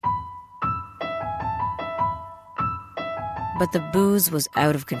But the booze was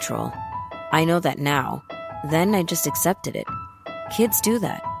out of control. I know that now. Then I just accepted it. Kids do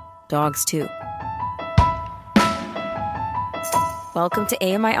that. Dogs too. Welcome to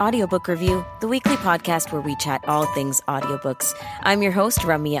AMI Audiobook Review, the weekly podcast where we chat all things audiobooks. I'm your host,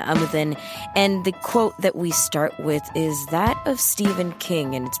 Ramya Amuthan, and the quote that we start with is that of Stephen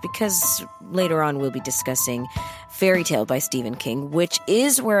King, and it's because later on we'll be discussing Fairytale by Stephen King, which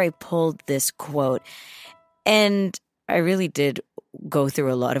is where I pulled this quote. And I really did go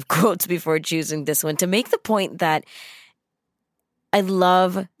through a lot of quotes before choosing this one to make the point that I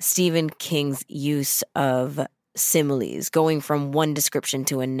love Stephen King's use of similes, going from one description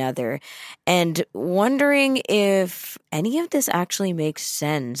to another, and wondering if any of this actually makes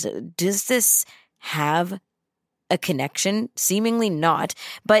sense. Does this have a connection? Seemingly not,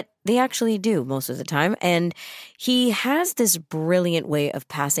 but they actually do most of the time. And he has this brilliant way of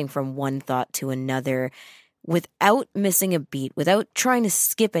passing from one thought to another without missing a beat, without trying to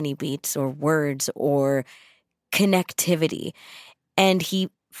skip any beats or words or connectivity. And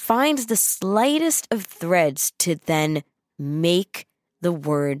he finds the slightest of threads to then make the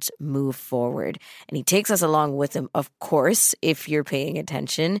words move forward. And he takes us along with him, of course, if you're paying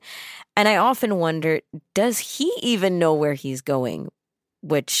attention. And I often wonder, does he even know where he's going?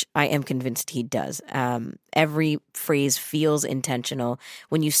 Which I am convinced he does. Every phrase feels intentional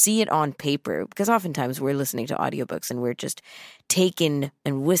when you see it on paper, because oftentimes we're listening to audiobooks and we're just taken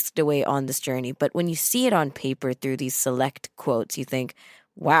and whisked away on this journey. But when you see it on paper through these select quotes, you think,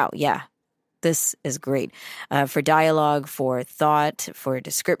 wow, yeah, this is great. For dialogue, for thought, for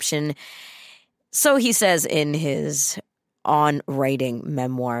description. So he says in his on writing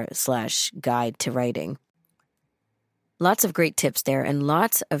memoir / guide to writing. Lots of great tips there and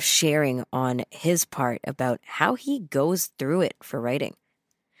lots of sharing on his part about how he goes through it for writing.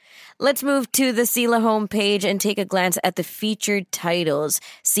 Let's move to the CELA homepage and take a glance at the featured titles,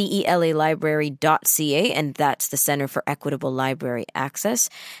 celalibrary.ca, and that's the Center for Equitable Library Access.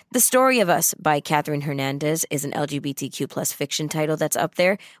 The Story of Us by Catherine Hernandez is an LGBTQ plus fiction title that's up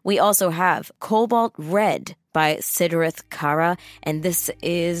there. We also have Cobalt Red by Siddharth Kara, and this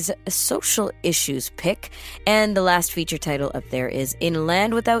is a social issues pick. And the last feature title up there is In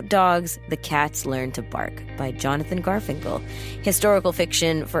Land Without Dogs, The Cats Learn to Bark by Jonathan Garfinkel. Historical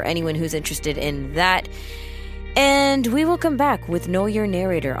fiction for anyone who's interested in that. And we will come back with Know Your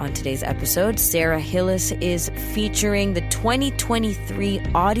Narrator on today's episode. Sara Hillis is featuring the 2023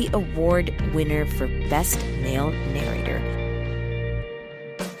 Audie Award winner for Best Male Narrator.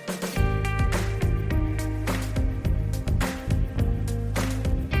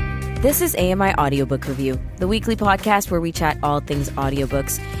 This is AMI Audiobook Review, the weekly podcast where we chat all things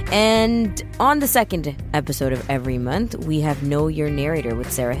audiobooks. And on the second episode of every month, we have Know Your Narrator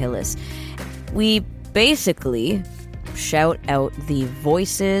with Sara Hillis. We basically shout out the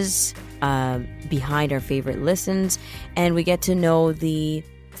voices behind our favorite listens, and we get to know the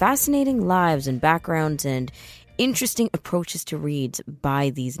fascinating lives and backgrounds and interesting approaches to reads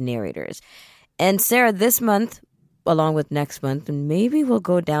by these narrators. And Sara, this month, along with next month, and maybe we'll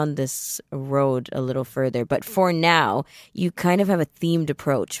go down this road a little further. But for now, you kind of have a themed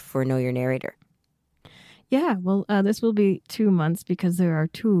approach for Know Your Narrator. Yeah, well, this will be 2 months because there are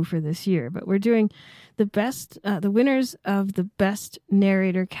 2 for this year. But we're doing the winners of the Best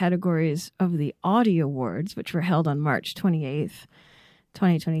Narrator categories of the Audie Awards, which were held on March 28th,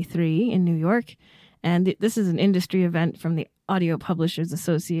 2023 in New York. And this is an industry event from the Audio Publishers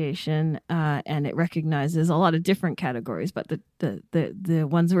Association, and it recognizes a lot of different categories. But the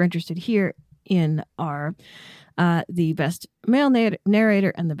ones we're interested here in are the Best Male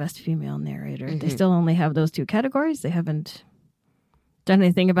Narrator and the Best Female Narrator. Mm-hmm. They still only have those 2 categories. They haven't done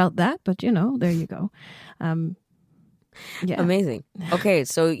anything about that, but there you go. Yeah, amazing. Okay,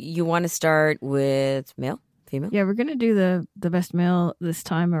 so you want to start with male? Female? Yeah, we're going to do the best male this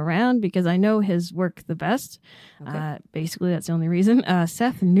time around because I know his work the best. Okay. Basically, that's the only reason.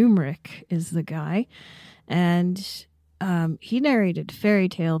 Seth Numrich is the guy. And he narrated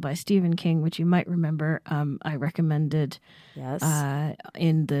Fairytale by Stephen King, which you might remember I recommended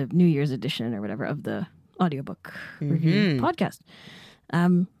in the New Year's edition or whatever of the audiobook review podcast.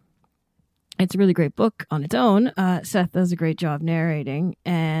 It's a really great book on its own. Seth does a great job narrating,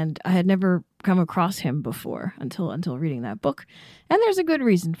 and I had never come across him before until reading that book. And there's a good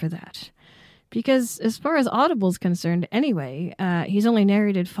reason for that. Because as far as Audible's concerned anyway, he's only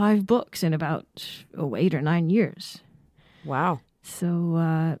narrated 5 books in about 8 or 9 years. Wow.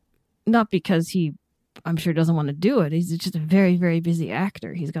 So not because he, I'm sure, doesn't want to do it. He's just a very, very busy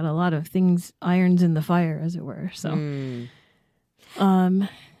actor. He's got a lot of irons in the fire, as it were. So,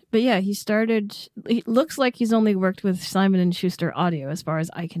 But yeah, he looks like he's only worked with Simon & Schuster Audio as far as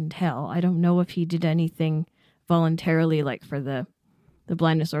I can tell. I don't know if he did anything voluntarily like for the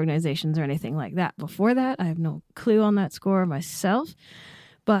blindness organizations or anything like that. Before that, I have no clue on that score myself.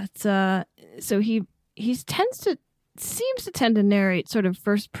 But so he seems to tend to narrate sort of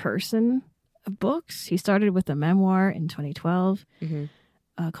first person books. He started with a memoir in 2012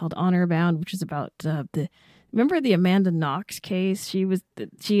 called Honor Bound, which is about remember the Amanda Knox case?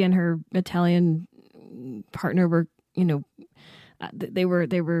 She and her Italian partner were, they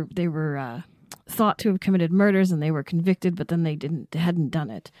were thought to have committed murders, and they were convicted, but then they hadn't done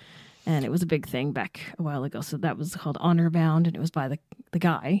it, and it was a big thing back a while ago. So that was called Honor Bound, and it was by the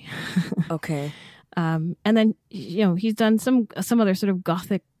guy. Okay. And then he's done some other sort of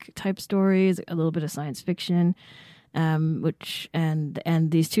gothic type stories, a little bit of science fiction. Which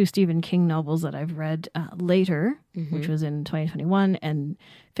these two Stephen King novels that I've read later, which was in 2021, and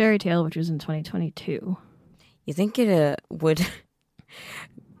Fairytale, which was in 2022. You think it would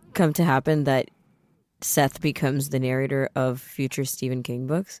come to happen that Seth becomes the narrator of future Stephen King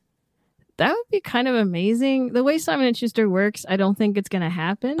books? That would be kind of amazing. The way Simon & Schuster works, I don't think it's going to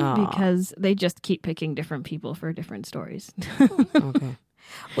happen because they just keep picking different people for different stories. Okay.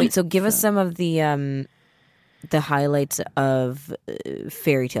 Wait, so give us some of the highlights of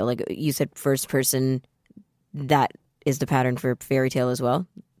Fairytale. Like you said, first person, that is the pattern for Fairytale as well?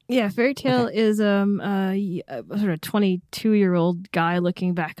 Yeah, Fairytale is a sort of 22-year-old guy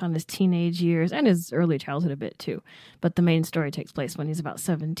looking back on his teenage years and his early childhood a bit too. But the main story takes place when he's about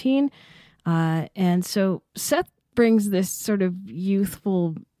 17. And so Seth brings this sort of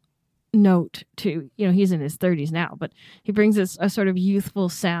youthful note to, he's in his 30s now, but he brings a sort of youthful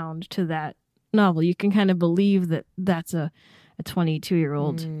sound to that novel. You can kind of believe that that's a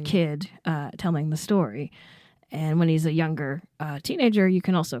 22-year-old kid telling the story. And when he's a younger teenager, you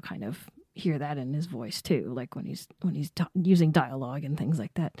can also kind of hear that in his voice too, like when he's using dialogue and things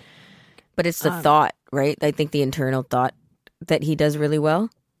like that. But it's the thought, right? I think the internal thought that he does really well.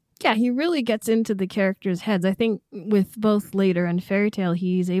 Yeah, he really gets into the characters' heads. I think with both Later and Fairytale,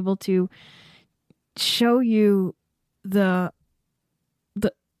 he's able to show you the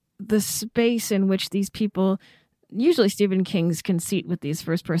space in which these people, usually Stephen King's conceit with these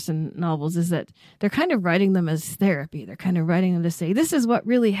first-person novels is that they're kind of writing them as therapy. They're kind of writing them to say, this is what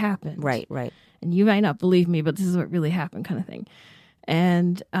really happened. Right. And you might not believe me, but this is what really happened kind of thing.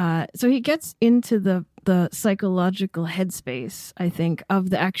 And so he gets into the psychological headspace, I think,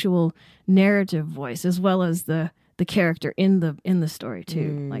 of the actual narrative voice, as well as the character in the story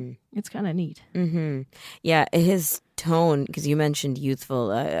too. Like, it's kind of neat. Mm-hmm. Yeah, his tone, because you mentioned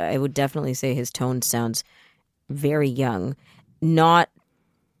youthful, I would definitely say his tone sounds very young, not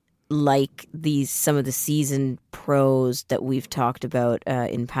like some of the seasoned pros that we've talked about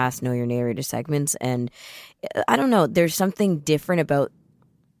in past Know Your Narrator segments. And I don't know, there's something different about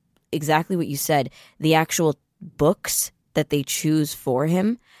exactly what you said, the actual books that they choose for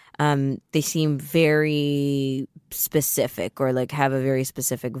him. They seem very specific, or like have a very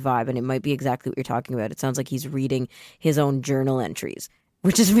specific vibe, and it might be exactly what you're talking about. It sounds like he's reading his own journal entries,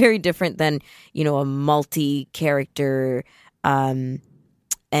 which is very different than, a multi-character and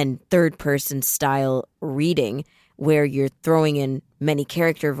third-person style reading where you're throwing in many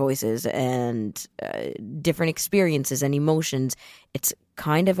character voices and different experiences and emotions. It's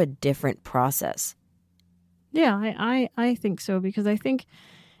kind of a different process. Yeah, I think so, because I think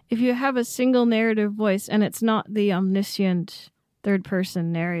if you have a single narrative voice, and it's not the omniscient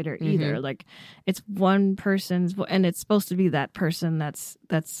third-person narrator either, like it's one person's and it's supposed to be that person that's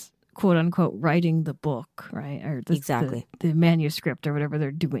quote unquote writing the book, right? Or exactly the manuscript or whatever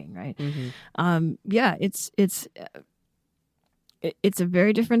they're doing, right? Yeah, it's a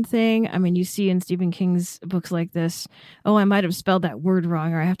very different thing. I mean, you see in Stephen King's books like this, I might have spelled that word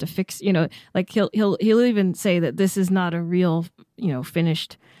wrong, or I have to fix, like he'll even say that this is not a real,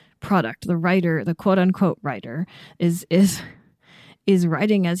 finished product. The writer, the quote unquote writer, is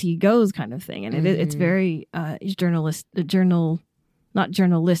writing as he goes, kind of thing, and it's very not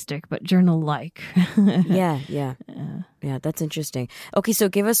journalistic, but journal-like. Yeah, that's interesting. Okay, so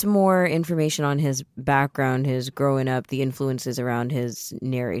give us more information on his background, his growing up, the influences around his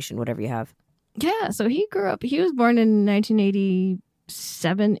narration, whatever you have. Yeah, so he was born in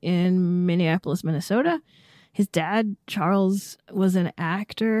 1987 in Minneapolis, Minnesota. His dad, Charles, was an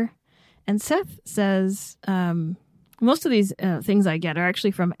actor. And Seth says, most of these things I get are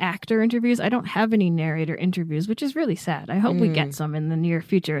actually from actor interviews. I don't have any narrator interviews, which is really sad. I hope we get some in the near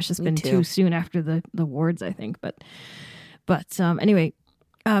future. It's just been too soon after the awards, I think. But anyway,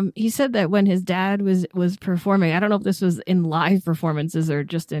 He said that when his dad was performing, I don't know if this was in live performances or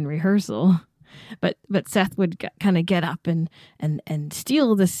just in rehearsal, but Seth would kind of get up and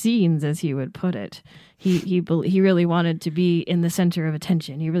steal the scenes, as he would put it. He really wanted to be in the center of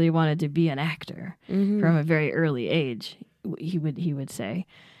attention. He really wanted to be an actor from a very early age. He would say,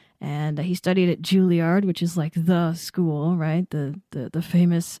 and he studied at Juilliard, which is like the school, right? The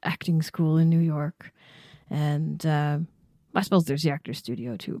famous acting school in New York, and I suppose there's the Actors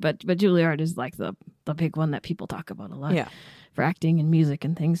Studio too, but Juilliard is like the big one that people talk about a lot for acting and music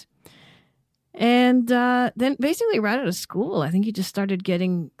and things. And then basically right out of school, I think he just started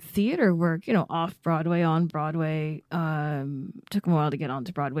getting theater work, off Broadway, on Broadway. Took him a while to get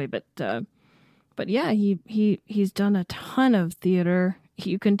onto Broadway, but yeah, he's done a ton of theater.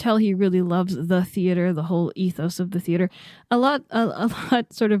 You can tell he really loves the theater, the whole ethos of the theater. A lot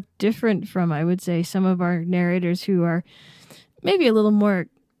sort of different from, I would say, some of our narrators who are maybe a little more,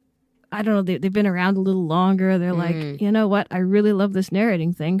 I don't know, they've been around a little longer. They're like, you know what, I really love this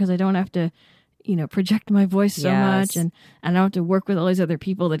narrating thing because I don't have to, project my voice so much, and I don't have to work with all these other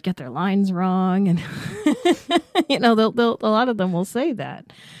people that get their lines wrong. And, a lot of them will say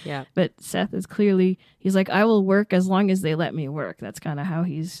that. Yeah. But Seth is clearly, he's like, I will work as long as they let me work. That's kind of how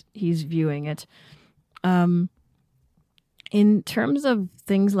he's viewing it. In terms of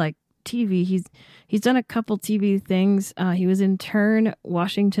things like TV, he's done a couple TV things. He was in Turn,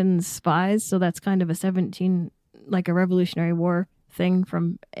 Washington's Spies, so that's kind of a Revolutionary War thing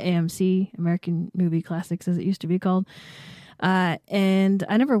from AMC, American Movie Classics, as it used to be called. And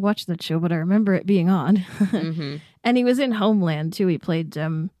I never watched that show, but I remember it being on. And he was in Homeland too. He played,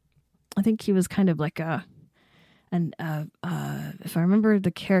 I think he was kind of like if I remember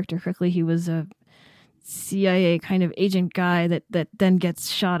the character correctly, he was a CIA kind of agent guy that then gets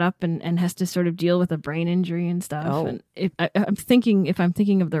shot up and has to sort of deal with a brain injury and stuff. Oh. And if I'm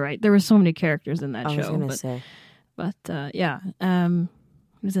thinking of the right, there were so many characters in that show. I was going to say. But he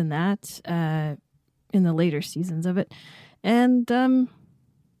was in that in the later seasons of it. And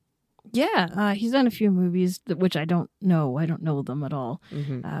he's done a few movies which I don't know. I don't know them at all.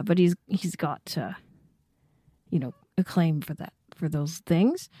 But he's got acclaim for those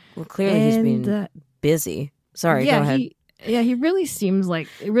things. Well, clearly he's been busy. Sorry, go ahead. He really seems like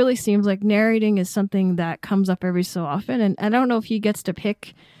narrating is something that comes up every so often, and I don't know if he gets to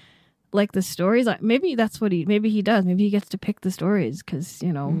pick like the stories. Maybe that's what maybe he does. Maybe he gets to pick the stories because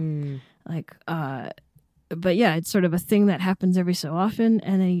but yeah, it's sort of a thing that happens every so often,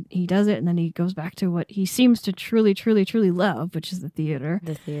 and then he does it, and then he goes back to what he seems to truly, truly, truly love, which is the theater.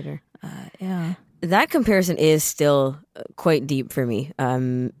 The theater. That comparison is still quite deep for me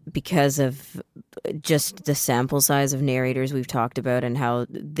because of just the sample size of narrators we've talked about and how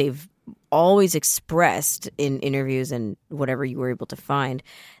they've always expressed in interviews and whatever you were able to find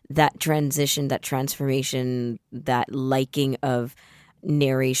that transition, that transformation, that liking of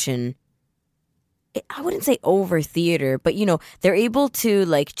narration. I wouldn't say over theater, but they're able to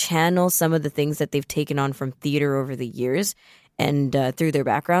like channel some of the things that they've taken on from theater over the years and through their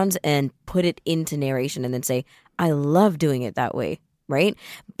backgrounds and put it into narration and then say, I love doing it that way, right?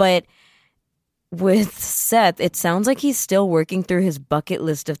 But with Seth, it sounds like he's still working through his bucket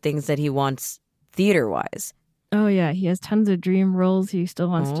list of things that he wants theater-wise. Oh, yeah. He has tons of dream roles he still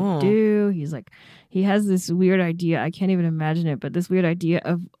wants to do. He's like, he has this weird idea. I can't even imagine it, but this weird idea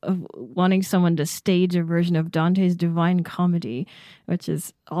of wanting someone to stage a version of Dante's Divine Comedy, which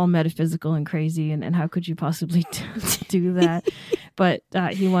is all metaphysical and crazy. And how could you possibly do that? But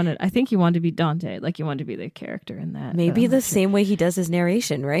I think he wanted to be Dante. Like he wanted to be the character in that. Maybe the same way he does his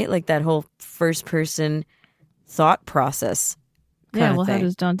narration, right? Like that whole first person thought process. Yeah, well, how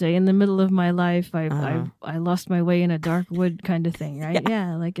does Dante? In the middle of my life, I lost my way in a dark wood kind of thing, right?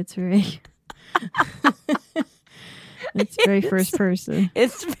 Yeah, like it's very... it's very first person.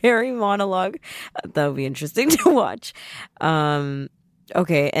 It's very monologue. That would be interesting to watch.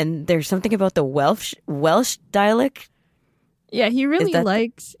 Okay, and there's something about the Welsh dialect. Yeah, he really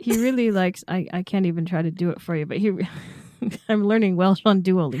likes. I can't even try to do it for you, but I'm learning Welsh on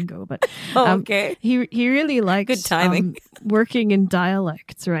Duolingo, but okay. He really likes good timing working in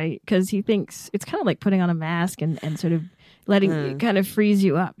dialects, right? Because he thinks it's kind of like putting on a mask and sort of letting it kind of freeze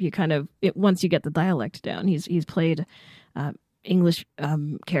you up. You kind of once you get the dialect down. He's played English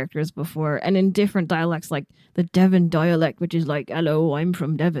characters before, and in different dialects, like the Devon dialect, which is like, "Hello, I'm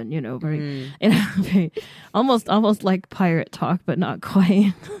from Devon," very almost like pirate talk, but not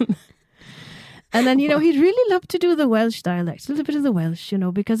quite. And then, he'd really love to do the Welsh dialect, a little bit of the Welsh,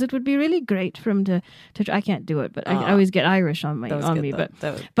 because it would be really great for him to try. I can't do it, but I always get Irish on me.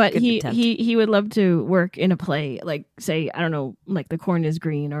 But he would love to work in a play, like, say, I don't know, like The Corn is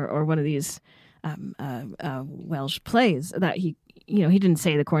Green or one of these Welsh plays that he didn't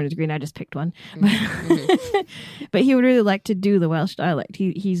say The Corn is Green. I just picked one. But he would really like to do the Welsh dialect.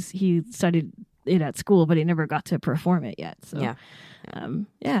 He studied it at school, but he never got to perform it yet. So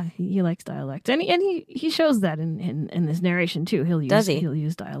he likes dialect, and he shows that in this narration too. He'll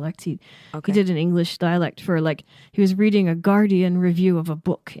use dialect. He did an English dialect for, like, he was reading a Guardian review of a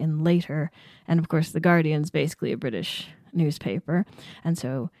book in Later, and of course the Guardian's basically a British newspaper, and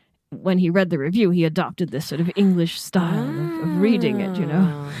so when he read the review, he adopted this sort of English style of reading it,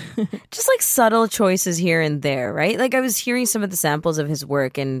 Just like subtle choices here and there, right? Like, I was hearing some of the samples of his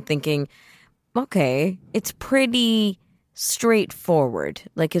work and thinking, okay, it's pretty straightforward.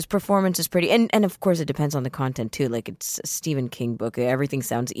 Like, his performance is pretty, and of course it depends on the content too. Like, it's a Stephen King book. Everything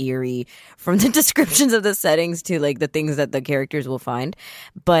sounds eerie, from the descriptions of the settings to, like, the things that the characters will find.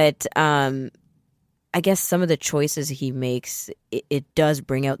 But I guess some of the choices he makes, it does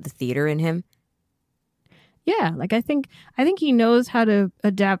bring out the theater in him. Yeah, like I think he knows how to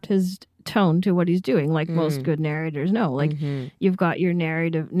adapt his tone to what he's doing, like most good narrators know. Like, you've got your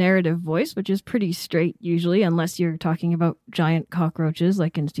narrative voice, which is pretty straight usually, unless you're talking about giant cockroaches,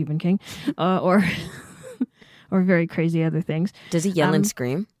 like in Stephen King, or very crazy other things. Does he yell and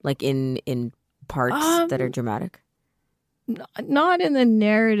scream, like in parts that are dramatic? Not in the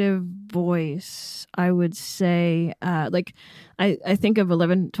narrative voice, I would say. Like, I think of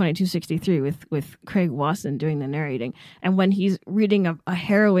 11/22/63 with Craig Wasson doing the narrating, and when he's reading a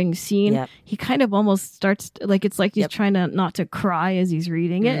harrowing scene, he kind of almost starts like, it's like he's trying not to cry as he's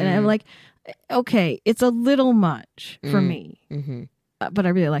reading it, and I'm like, okay, it's a little much for me. But I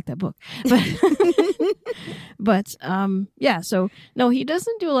really like that book. But so no, he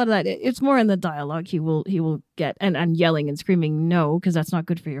doesn't do a lot of that. It's more in the dialogue. He will get and yelling and screaming, no, because that's not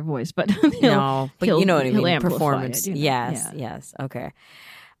good for your voice. But you know what I mean. Performance. It, Yes. Okay.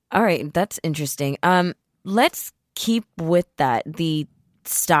 All right, that's interesting. Let's keep with that. The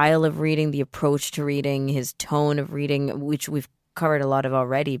style of reading, the approach to reading, his tone of reading, which we've covered a lot of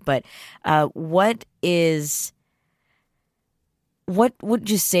already. But what would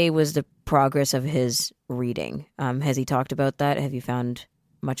you say was the progress of his reading? Has he talked about that? Have you found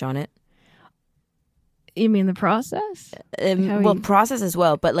much on it? You mean the process? Process as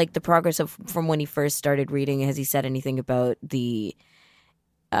well, but like the progress from when he first started reading. Has he said anything about the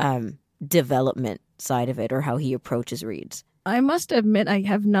development side of it, or how he approaches reads? I must admit, I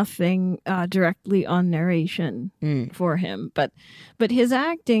have nothing directly on narration for him, but his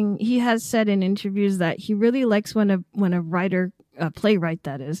acting, he has said in interviews that he really likes when a writer, a playwright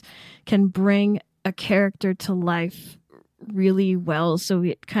that is, can bring a character to life really well, so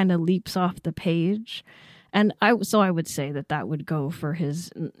it kind of leaps off the page. And I would say that would go for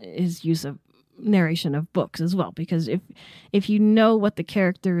his use of narration of books as well, because if you know what the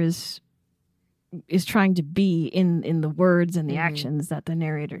character is trying to be in the words and the actions that the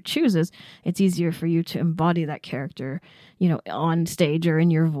narrator chooses, it's easier for you to embody that character, on stage or in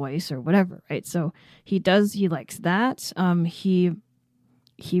your voice or whatever, right? So he likes that.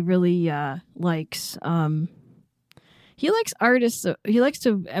 He really likes he likes artists. He likes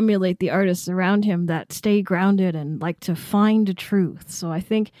to emulate the artists around him that stay grounded and like to find truth. So I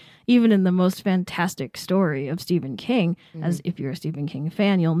think even in the most fantastic story of Stephen King, as if you're a Stephen King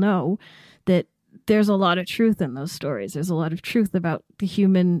fan, you'll know that there's a lot of truth in those stories. There's a lot of truth about the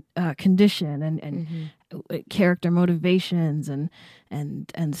human condition and character motivations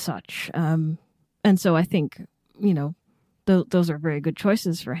and such. And so I think, those are very good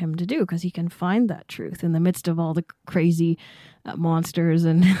choices for him to do, because he can find that truth in the midst of all the crazy monsters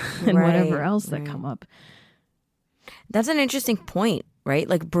and whatever else that come up. That's an interesting point, right?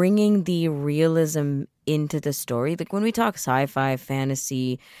 Like bringing the realism into the story. Like when we talk sci-fi,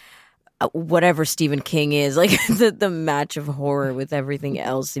 fantasy, whatever Stephen King is, like the match of horror with everything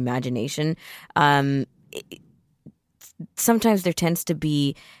else, imagination. Sometimes there tends to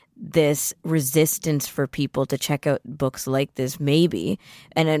be this resistance for people to check out books like this, maybe.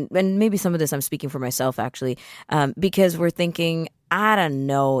 And maybe some of this I'm speaking for myself, actually, because we're thinking, I don't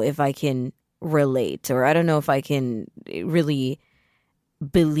know if I can relate, or I don't know if I can really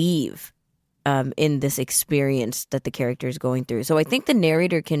believe in this experience that the character is going through. So I think the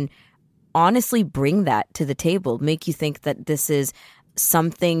narrator can honestly bring that to the table, make you think that this is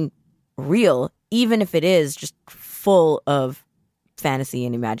something real, even if it is just full of fantasy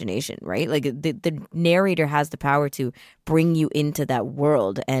and imagination, right? Like the narrator has the power to bring you into that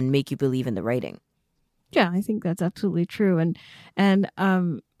world and make you believe in the writing. Yeah, I think that's absolutely true. And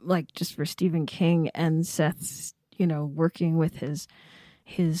like just for Stephen King and Seth's, working with his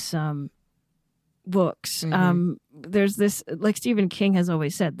books, there's this, like Stephen King has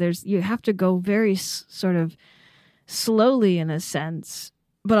always said, you have to go very sort of slowly in a sense,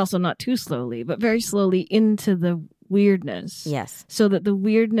 but also not too slowly, but very slowly into the weirdness. Yes. So that the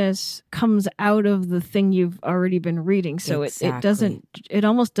weirdness comes out of the thing you've already been reading. So exactly. it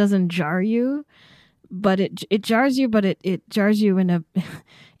almost doesn't jar you, but it jars you, but it jars you in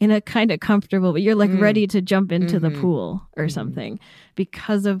a kind of comfortable, but you're like ready to jump into the pool or something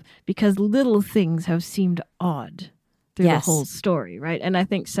because little things have seemed odd through the whole story, right? And I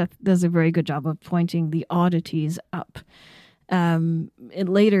think Seth does a very good job of pointing the oddities up. It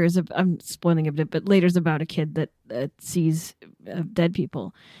later is, I'm spoiling a bit, but later is about a kid that sees dead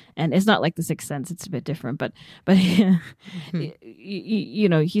people, and it's not like The Sixth Sense. It's a bit different, but he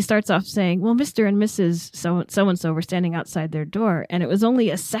starts off saying, "Well, Mr. and Mrs. So and so were standing outside their door," and it was only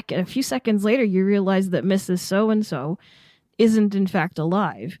a few seconds later, you realize that Mrs. So and so isn't in fact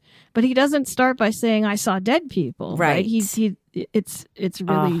alive. But he doesn't start by saying, "I saw dead people." Right? It's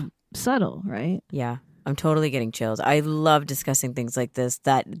really subtle, right? Yeah. I'm totally getting chills. I love discussing things like this,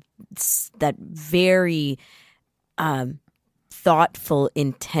 that very thoughtful,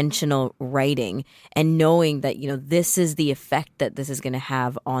 intentional writing, and knowing that, this is the effect that this is going to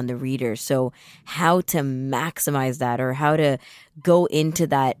have on the reader. So how to maximize that, or how to go into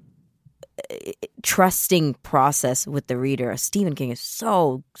that trusting process with the reader. Stephen King is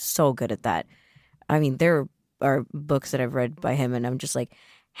so, so good at that. I mean, there are books that I've read by him, and I'm just like,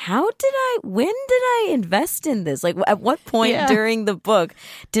 when did I invest in this? Like, at what point during the book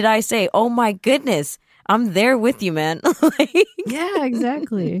did I say, oh my goodness, I'm there with you, man? Yeah,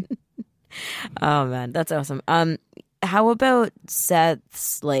 exactly. Oh man, that's awesome. How about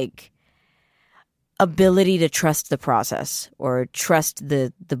Seth's ability to trust the process, or trust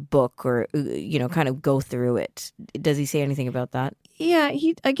the book, or kind of go through it? Does he say anything about that? Yeah,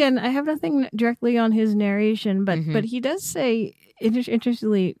 I have nothing directly on his narration, but he does say,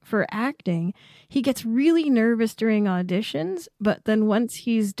 interestingly, for acting, he gets really nervous during auditions, but then once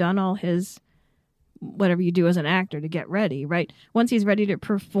he's done all his whatever you do as an actor to get ready, right? Once he's ready to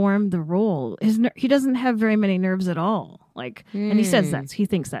perform the role, he doesn't have very many nerves at all. And he says he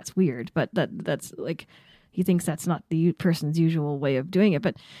thinks that's weird, but that's he thinks that's not the person's usual way of doing it.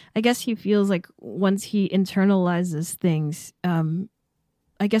 But I guess he feels like once he internalizes things,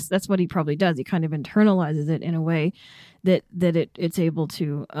 I guess that's what he probably does. He kind of internalizes it in a way that it's able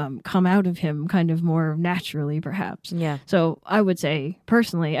to come out of him kind of more naturally, perhaps. Yeah. So I would say,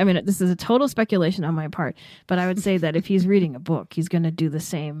 personally, I mean, this is a total speculation on my part, but I would say that if he's reading a book, he's going to do the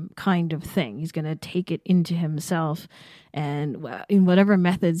same kind of thing. He's going to take it into himself, and in whatever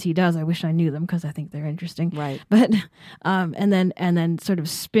methods he does, I wish I knew them because I think they're interesting. Right. But and then sort of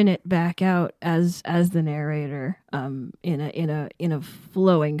spin it back out as the narrator in a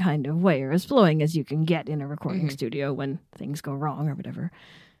flowing kind of way, or as flowing as you can get in a recording studio when things go wrong or whatever.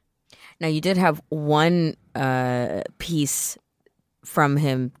 Now, you did have one piece from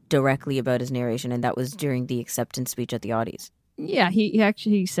him directly about his narration, and that was during the acceptance speech at the Audies. Yeah, he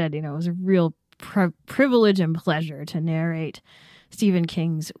actually said, it was a real privilege and pleasure to narrate Stephen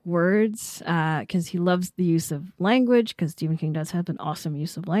King's words, because he loves the use of language, because Stephen King does have an awesome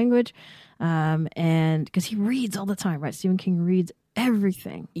use of language, and because he reads all the time, right? Stephen King reads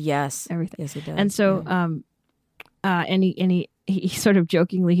everything. Yes. Everything. Yes, he does. And so, and he sort of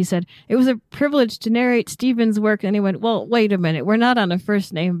jokingly, he said, it was a privilege to narrate Stephen's work. And he went, well, wait a minute, we're not on a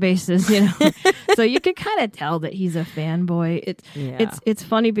first name basis, So you can kind of tell that he's a fanboy. It's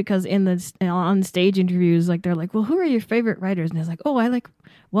funny because on stage interviews, they're like, well, who are your favorite writers? And he's like, oh, I like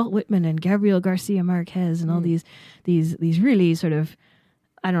Walt Whitman and Gabriel Garcia Marquez and all these really sort of,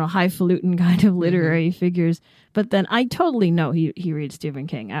 I don't know, highfalutin kind of literary figures. But then I totally know he reads Stephen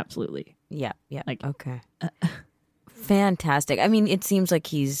King. Absolutely. Yeah. Okay. Fantastic. I mean, it seems like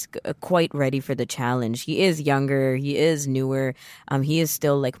he's quite ready for the challenge. He is younger. He is newer. He is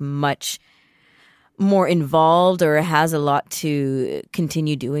still much more involved, or has a lot to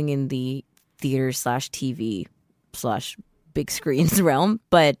continue doing in the theater/TV/ big screens realm.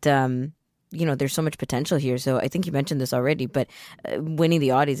 But, there's so much potential here. So I think you mentioned this already, but winning the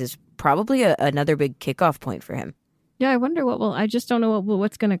Audies is probably another big kickoff point for him. Yeah, I wonder I just don't know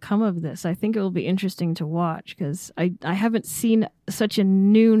what's going to come of this. I think it will be interesting to watch, because I haven't seen such a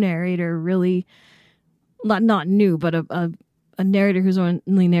new narrator, really, not new, but a narrator who's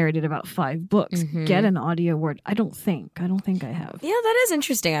only narrated about 5 books get an Audie award. I don't think I have. Yeah, that is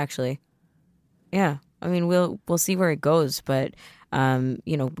interesting, actually. Yeah, I mean, we'll see where it goes, but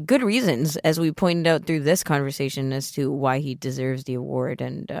good reasons, as we pointed out through this conversation, as to why he deserves the award,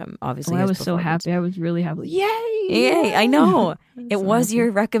 and obviously, I was so happy. I was really happy. Yay! I know it was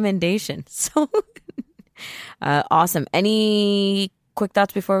your recommendation. So awesome. Any quick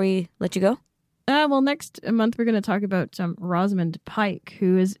thoughts before we let you go? Well, next month we're going to talk about Rosamund Pike,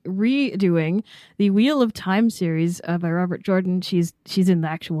 who is redoing the Wheel of Time series by Robert Jordan. She's in the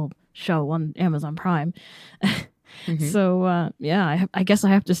actual show on Amazon Prime. So, I guess I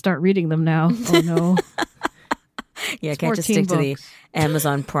have to start reading them now. Oh, no. Yeah, I can't just stick to the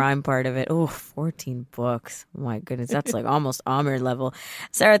Amazon Prime part of it. Oh, 14 books. Oh, my goodness. That's like almost Amr level.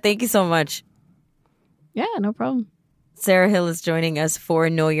 Sarah, thank you so much. Yeah, no problem. Sara Hillis is joining us for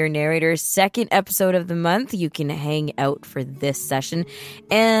Know Your Narrator, second episode of the month. You can hang out for this session.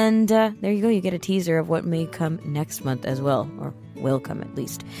 And there you go. You get a teaser of what may come next month as well, or will come at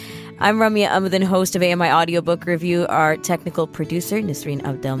least. I'm Ramia Amuddin, host of AMI Audiobook Review. Our technical producer, Nisreen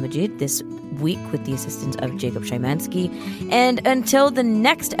Abdelmajid, this week with the assistance of Jacob Szymanski. And until the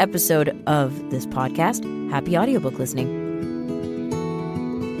next episode of this podcast, happy audiobook listening.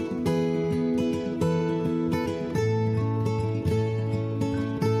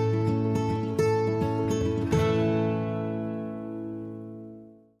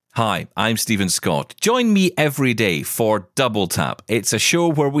 Hi, I'm Stephen Scott. Join me every day for Double Tap. It's a show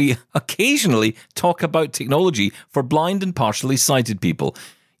where we occasionally talk about technology for blind and partially sighted people.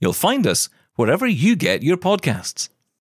 You'll find us wherever you get your podcasts.